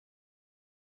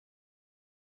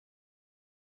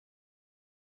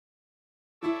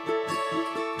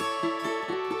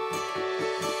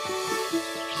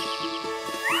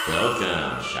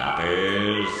Welcome,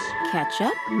 shoppers.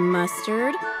 Ketchup,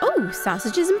 mustard, oh,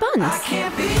 sausages and buns. I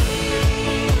can't be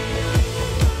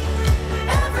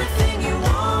everything you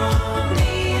want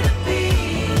me to be.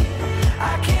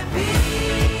 I can't be.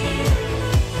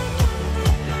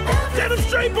 Get it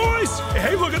straight, boys!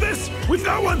 Hey, look at this! We've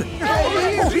got one!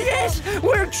 Yes!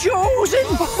 We're chosen!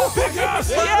 Pick us!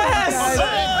 Yes!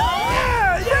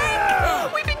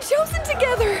 Yeah! We've been chosen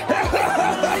together!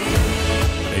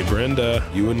 Hey, Brenda,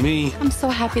 you and me. I'm so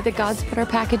happy the gods put our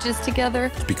packages together.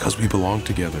 It's because we belong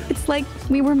together. It's like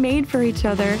we were made for each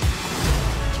other.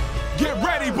 Get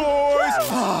ready, boys!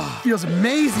 Feels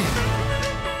amazing.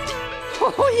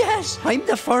 Oh, yes! I'm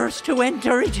the first to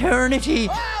enter eternity.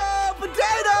 Oh,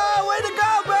 potato! Way to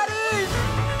go, buddy!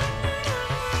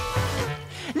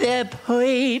 The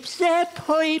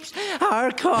pipes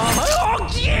are coming. Oh,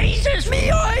 Jesus, me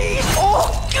eyes!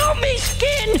 Oh, gummy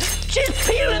skin! She's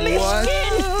peeling me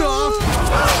skin!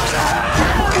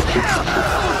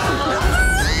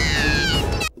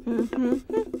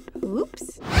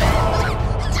 Oops.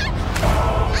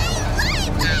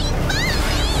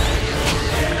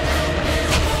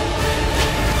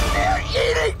 They're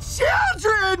eating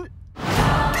children!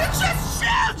 They're just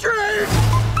children!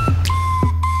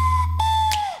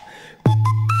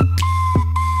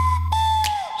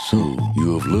 So,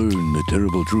 you have learned the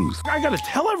terrible truth. I gotta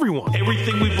tell everyone.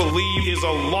 Everything we believe is a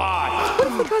lie. What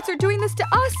if the gods are doing this to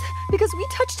us because we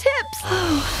touched tips?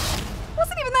 It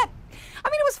wasn't even that. I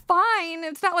mean, it was fine.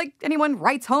 It's not like anyone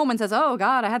writes home and says, oh,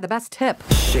 God, I had the best tip.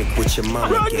 Shake what your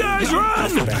mama Run, gave guys, you.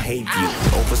 run! Behavior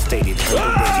overstated,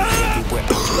 underrated everywhere.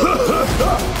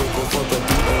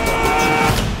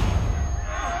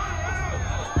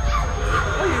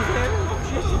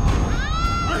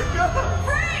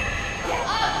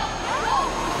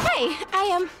 Hey, I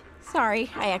am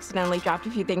sorry. I accidentally dropped a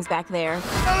few things back there.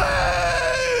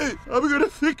 Hey! I'm gonna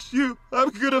fix you. I'm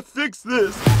gonna fix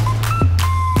this.